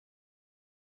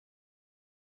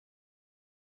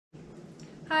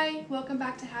Hi, welcome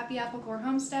back to Happy Apple Core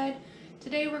Homestead.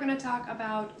 Today we're going to talk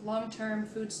about long-term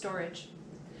food storage.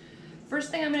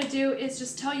 First thing I'm going to do is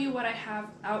just tell you what I have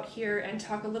out here and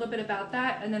talk a little bit about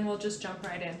that, and then we'll just jump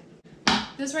right in.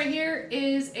 This right here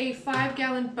is a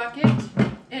 5-gallon bucket.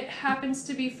 It happens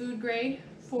to be food grade.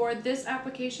 For this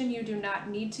application you do not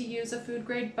need to use a food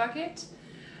grade bucket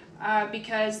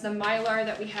because the Mylar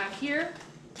that we have here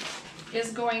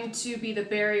is going to be the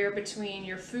barrier between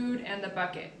your food and the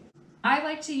bucket. I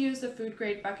like to use the food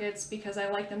grade buckets because I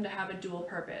like them to have a dual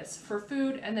purpose, for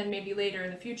food and then maybe later in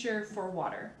the future for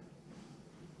water.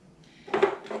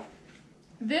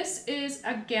 This is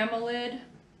a gamma lid.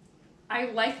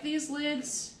 I like these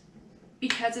lids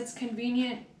because it's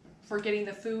convenient for getting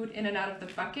the food in and out of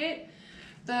the bucket.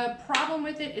 The problem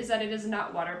with it is that it is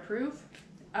not waterproof.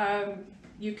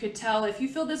 You could tell if you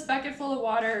filled this bucket full of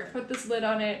water, put this lid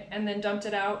on it, and then dumped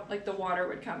it out, like the water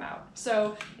would come out.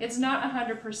 So it's not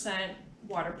 100%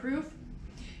 waterproof.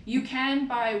 You can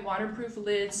buy waterproof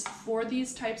lids for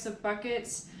these types of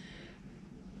buckets.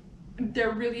 They're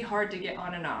really hard to get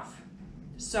on and off.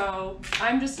 So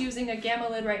I'm just using a gamma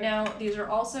lid right now. These are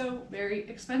also very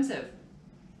expensive.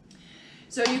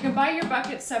 So you can buy your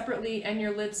bucket separately and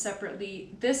your lid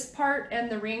separately. This part and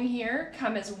the ring here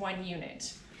come as one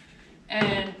unit.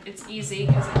 And it's easy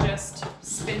because it just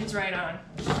spins right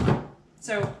on.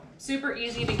 So super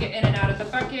easy to get in and out of the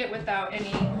bucket without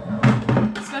any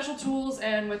special tools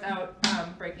and without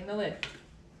breaking the lid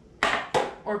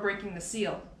or breaking the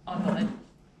seal on the lid.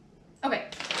 Okay,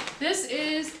 this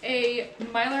is a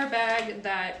Mylar bag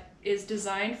that is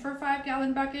designed for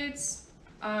 5-gallon buckets.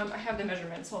 I have the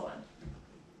measurements, hold on.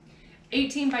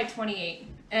 18 by 28,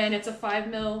 and it's a 5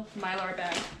 mil Mylar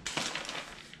bag.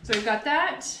 So we've got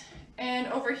that. And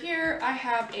over here I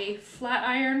have a flat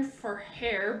iron for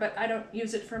hair, but I don't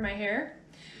use it for my hair.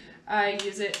 I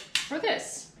use it for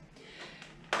this.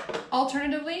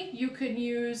 Alternatively, you could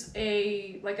use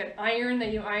an iron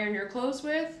that you iron your clothes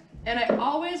with. And I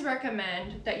always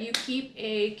recommend that you keep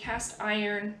a cast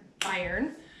iron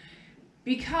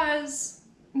because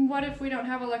what if we don't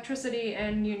have electricity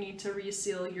and you need to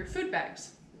reseal your food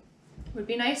bags? It would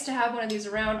be nice to have one of these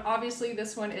around. Obviously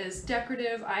this one is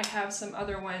decorative. I have some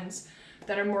other ones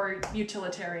that are more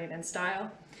utilitarian in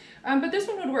style. But this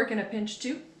one would work in a pinch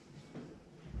too.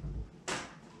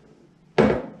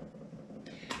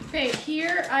 Okay,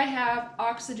 here I have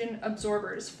oxygen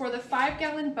absorbers. For the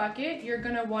 5-gallon bucket, you're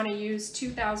gonna wanna use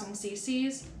 2000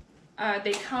 cc's.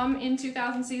 They come in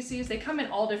 2000 cc's. They come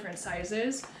in all different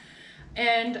sizes.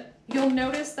 And you'll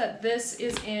notice that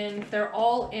they're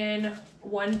all in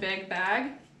one big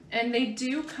bag, and they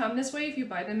do come this way if you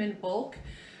buy them in bulk.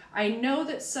 I know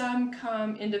that some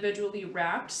come individually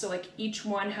wrapped, so like each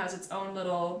one has its own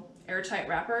little airtight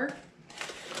wrapper.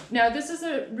 Now this is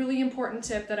a really important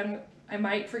tip that I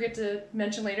might forget to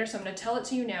mention later, so I'm going to tell it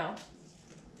to you now.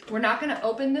 We're not going to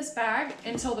open this bag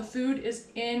until the food is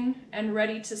in and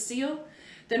ready to seal.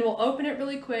 Then we'll open it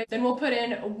really quick. Then we'll put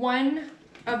in one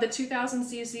of the 2000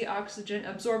 cc oxygen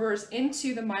absorbers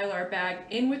into the Mylar bag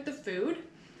in with the food.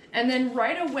 And then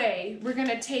right away, we're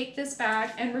gonna take this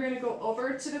bag and we're gonna go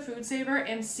over to the food saver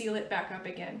and seal it back up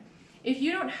again. If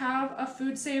you don't have a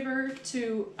food saver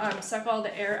to suck all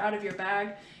the air out of your bag,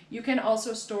 you can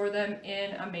also store them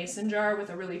in a mason jar with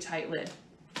a really tight lid.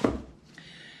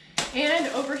 And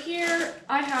over here,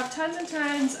 I have tons and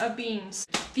tons of beans.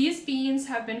 These beans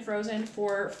have been frozen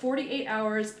for 48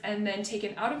 hours and then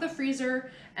taken out of the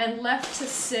freezer and left to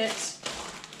sit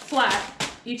flat,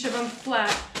 each of them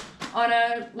flat, on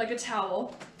a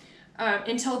towel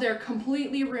until they're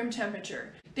completely room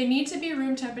temperature. They need to be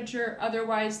room temperature,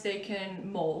 otherwise they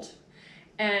can mold.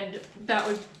 And that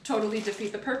would totally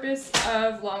defeat the purpose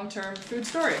of long-term food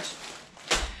storage.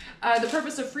 The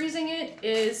purpose of freezing it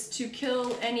is to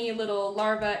kill any little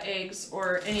larvae, eggs,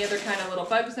 or any other kind of little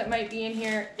bugs that might be in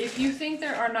here. If you think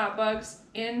there are not bugs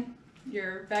in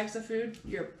your bags of food,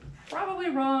 you're probably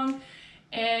wrong.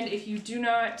 And if you do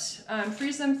not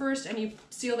freeze them first and you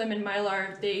seal them in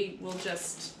Mylar, they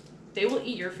will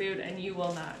eat your food and you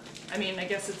will not. I mean, I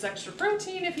guess it's extra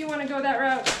protein if you want to go that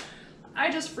route.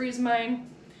 I just freeze mine.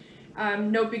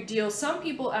 No big deal. Some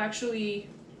people actually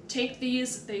take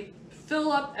these, they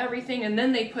fill up everything and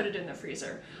then they put it in the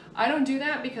freezer. I don't do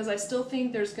that because I still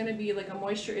think there's going to be like a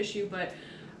moisture issue, but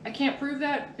I can't prove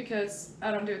that because I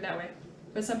don't do it that way.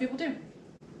 But some people do.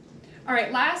 All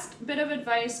right, last bit of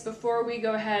advice before we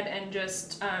go ahead and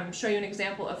just show you an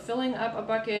example of filling up a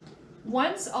bucket.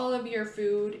 Once all of your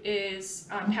food is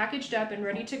packaged up and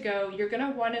ready to go, you're going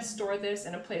to want to store this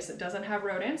in a place that doesn't have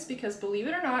rodents because, believe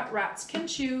it or not, rats can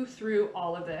chew through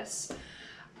all of this.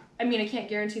 I mean, I can't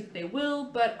guarantee that they will,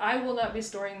 but I will not be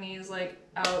storing these like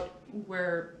out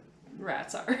where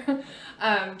rats are.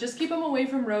 Just keep them away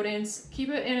from rodents. Keep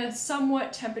it in a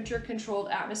somewhat temperature controlled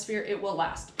atmosphere. It will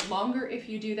last longer if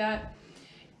you do that.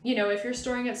 You know, if you're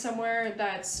storing it somewhere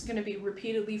that's going to be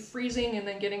repeatedly freezing and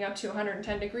then getting up to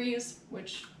 110 degrees,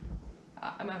 which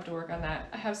I'm going to have to work on that.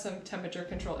 I have some temperature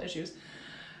control issues.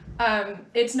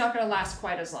 It's not going to last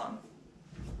quite as long.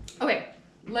 Okay,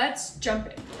 let's jump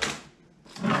in.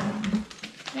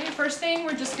 Okay, first thing,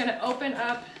 we're just going to open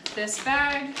up this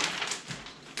bag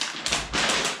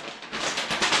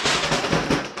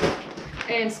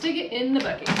and stick it in the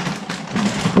bucket.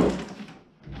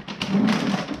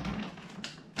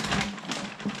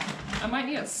 I might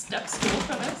need a step stool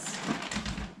for this.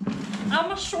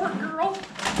 I'm a short girl.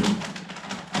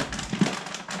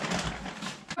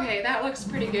 Okay, that looks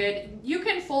pretty good. You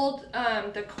can fold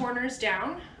the corners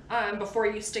down before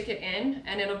you stick it in,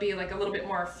 and it'll be like a little bit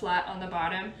more flat on the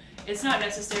bottom. It's not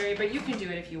necessary, but you can do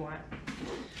it if you want.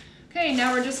 Okay,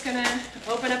 now we're just gonna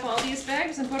open up all these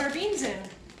bags and put our beans in.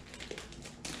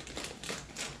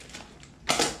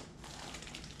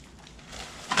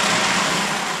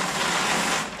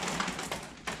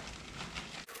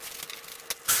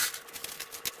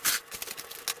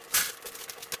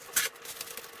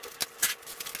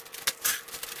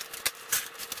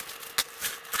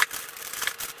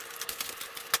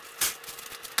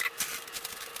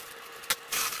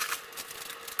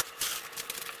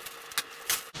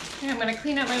 Okay, I'm going to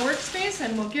clean up my workspace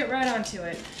and we'll get right onto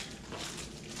it.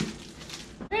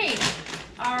 Great,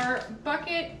 our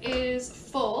bucket is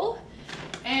full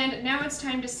and now it's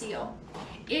time to seal.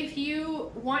 If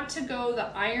you want to go the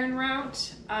iron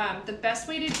route, the best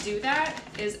way to do that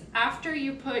is after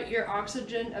you put your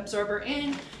oxygen absorber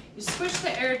in, you squish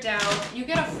the air down, you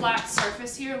get a flat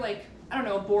surface here, like, I don't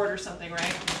know, a board or something,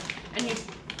 right? And you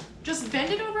just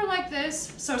bend it over like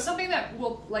this, so something that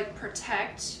will like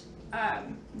protect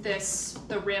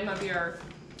the rim of your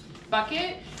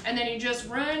bucket, and then you just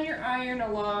run your iron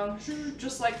along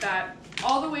just like that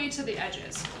all the way to the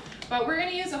edges. But we're going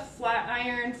to use a flat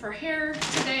iron for hair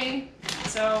today,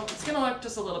 so it's going to look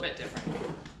just a little bit different.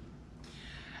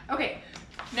 Okay,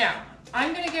 now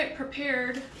I'm going to get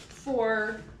prepared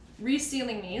for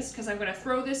resealing these because I'm going to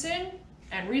throw this in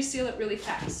and reseal it really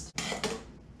fast.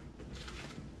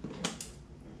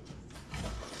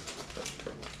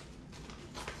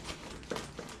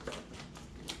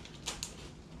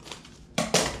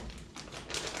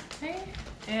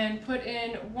 And put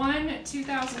in one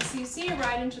 2000 cc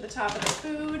right into the top of the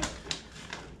food.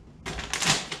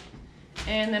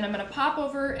 And then I'm going to pop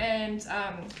over and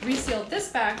reseal this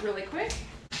bag really quick.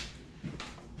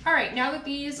 All right, now that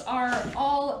these are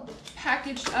all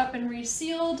packaged up and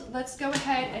resealed, let's go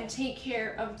ahead and take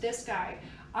care of this guy.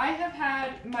 I have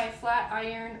had my flat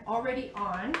iron already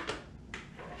on,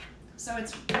 so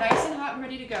it's nice and hot and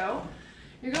ready to go.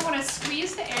 You're going to want to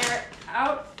squeeze the air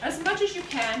out as much as you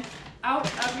can out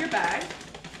of your bag.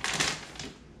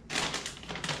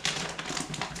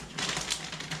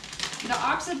 The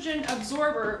oxygen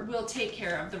absorber will take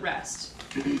care of the rest.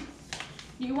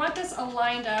 You want this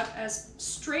aligned up as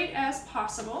straight as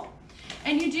possible,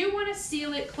 and you do want to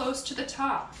seal it close to the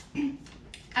top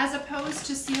as opposed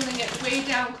to sealing it way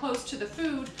down close to the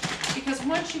food, because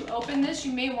once you open this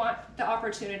you may want the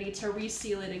opportunity to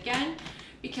reseal it again,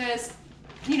 because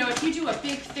you know, if you do a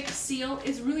big thick seal,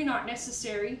 it's really not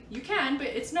necessary. You can, but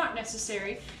it's not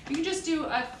necessary. You can just do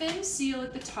a thin seal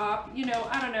at the top, you know,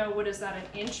 I don't know, what is that,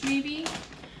 an inch maybe?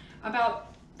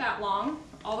 About that long,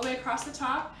 all the way across the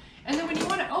top. And then when you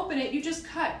want to open it, you just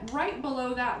cut right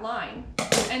below that line.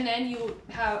 And then you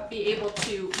be able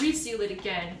to reseal it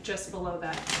again just below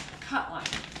that cut line.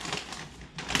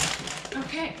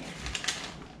 Okay.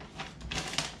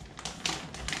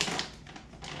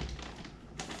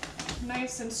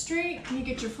 Nice and straight. You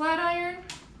get your flat iron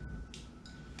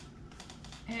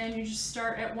and you just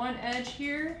start at one edge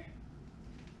here,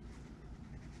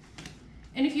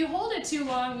 and if you hold it too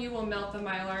long you will melt the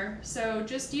Mylar, so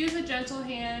just use a gentle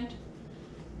hand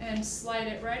and slide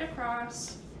it right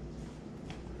across,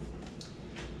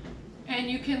 and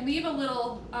you can leave a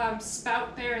little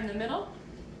spout there in the middle,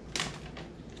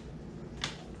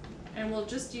 and we'll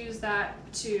just use that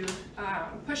to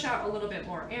push out a little bit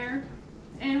more air.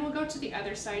 And we'll go to the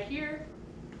other side here.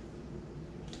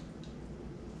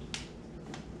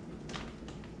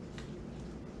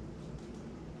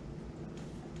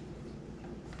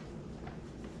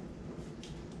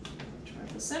 Toward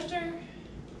the center.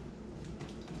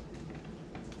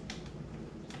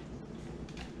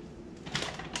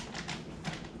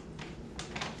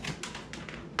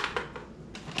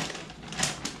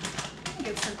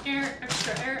 Get some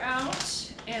extra air out.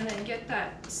 and then get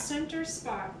that center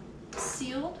spot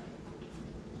sealed.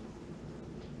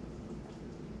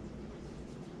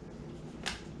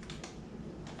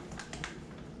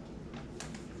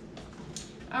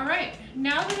 All right,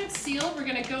 now that it's sealed, we're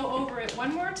gonna go over it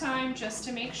one more time just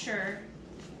to make sure.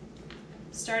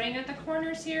 Starting at the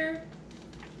corners here.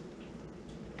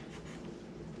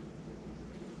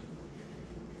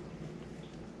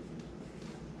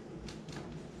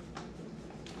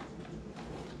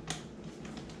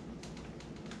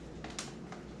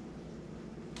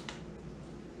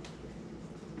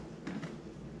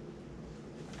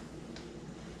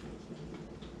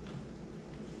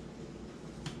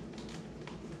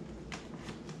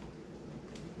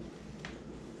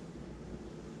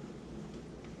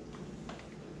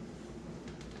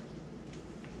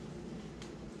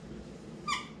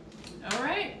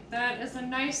 That is a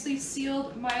nicely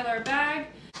sealed Mylar bag.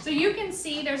 So you can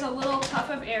see there's a little puff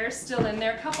of air still in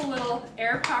there, a couple little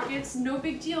air pockets, no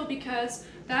big deal because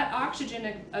that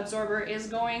oxygen absorber is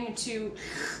going to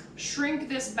shrink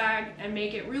this bag and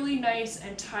make it really nice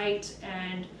and tight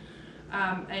and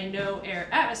a no air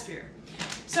atmosphere.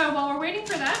 So while we're waiting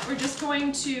for that, we're just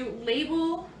going to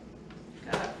label.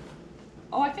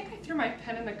 Oh, I think I threw my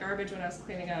pen in the garbage when I was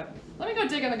cleaning up. Let me go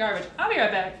dig in the garbage. I'll be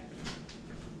right back.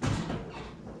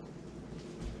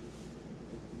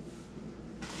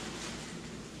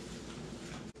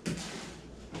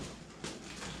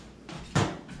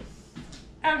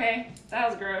 Okay, that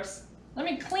was gross. Let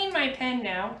me clean my pen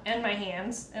now and my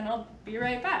hands, and I'll be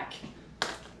right back.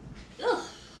 Ugh.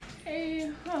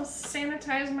 Okay, I'll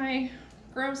sanitize my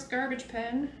gross garbage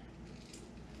pen.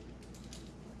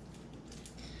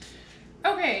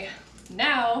 Okay,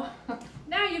 now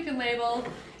you can label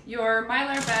your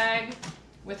Mylar bag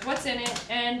with what's in it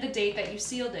and the date that you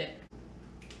sealed it.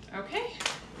 Okay,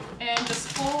 and just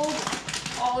fold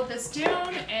all of this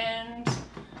down and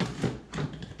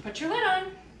put your lid on.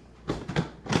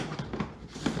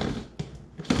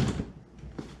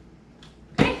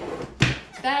 Okay,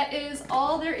 that is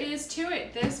all there is to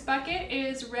it. This bucket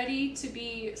is ready to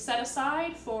be set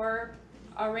aside for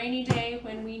a rainy day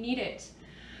when we need it.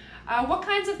 What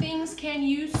kinds of things can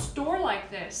you store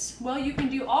like this? Well, you can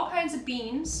do all kinds of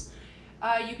beans.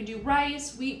 You can do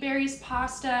rice, wheat berries,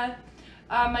 pasta.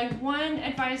 My one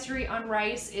advisory on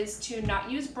rice is to not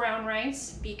use brown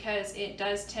rice because it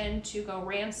does tend to go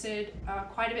rancid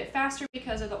quite a bit faster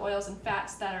because of the oils and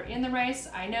fats that are in the rice.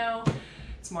 I know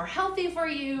it's more healthy for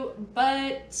you,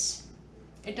 but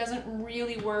it doesn't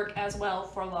really work as well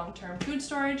for long-term food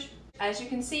storage. As you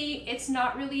can see, it's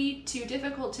not really too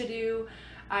difficult to do.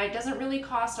 It doesn't really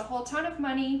cost a whole ton of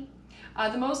money.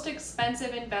 The most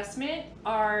expensive investment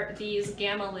are these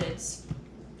gamma lids.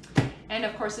 And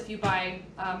of course, if you buy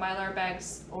Mylar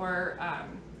bags or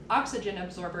oxygen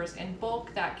absorbers in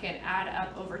bulk, that can add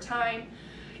up over time.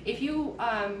 If you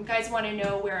guys want to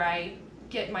know where I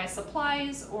get my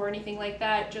supplies or anything like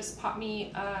that, just pop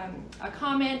me a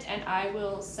comment and I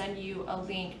will send you a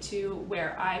link to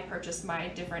where I purchase my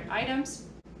different items.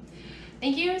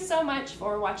 Thank you so much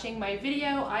for watching my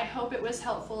video. I hope it was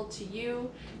helpful to you,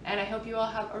 and I hope you all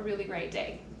have a really great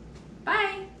day.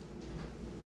 Bye!